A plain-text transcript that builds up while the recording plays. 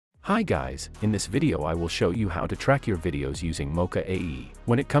Hi guys, in this video I will show you how to track your videos using Mocha AE.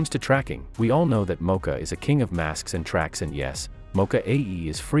 When it comes to tracking, we all know that Mocha is a king of masks and tracks, and yes, Mocha AE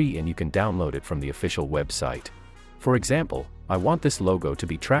is free and you can download it from the official website. For example, I want this logo to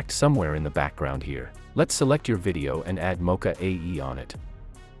be tracked somewhere in the background here. Let's select your video and add Mocha AE on it.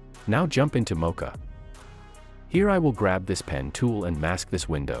 Now jump into Mocha. Here I will grab this pen tool and mask this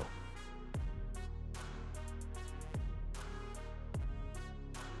window.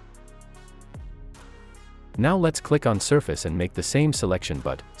 Now let's click on Surface and make the same selection,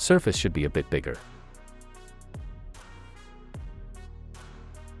 but Surface should be a bit bigger.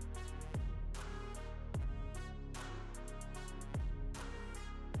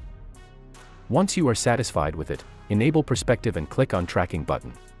 Once you are satisfied with it, enable perspective and click on Tracking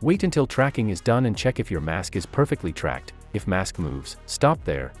button. Wait until tracking is done and check if your mask is perfectly tracked. If mask moves, stop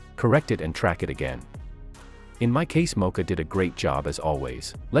there, correct it and track it again. In my case, Mocha did a great job as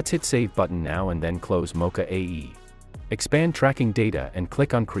always. Let's hit Save button now and then close Mocha AE. Expand tracking data and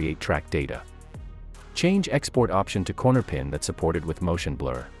click on Create Track Data. Change Export option to corner pin that's supported with motion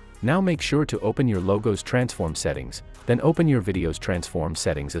blur. Now make sure to open your logo's transform settings, then open your video's transform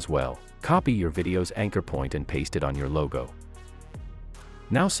settings as well. Copy your video's anchor point and paste it on your logo.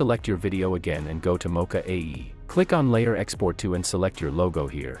 Now select your video again and go to Mocha AE. Click on Layer Export to and select your logo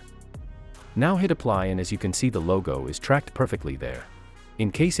here. Now hit apply and as you can see the logo is tracked perfectly there.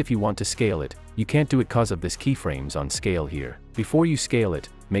 In case if you want to scale it, you can't do it cause of this keyframes on scale here. Before you scale it,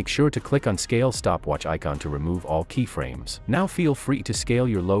 make sure to click on scale stopwatch icon to remove all keyframes. Now feel free to scale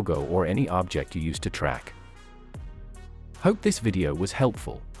your logo or any object you use to track. Hope this video was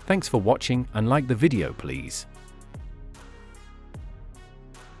helpful. Thanks for watching and like the video please.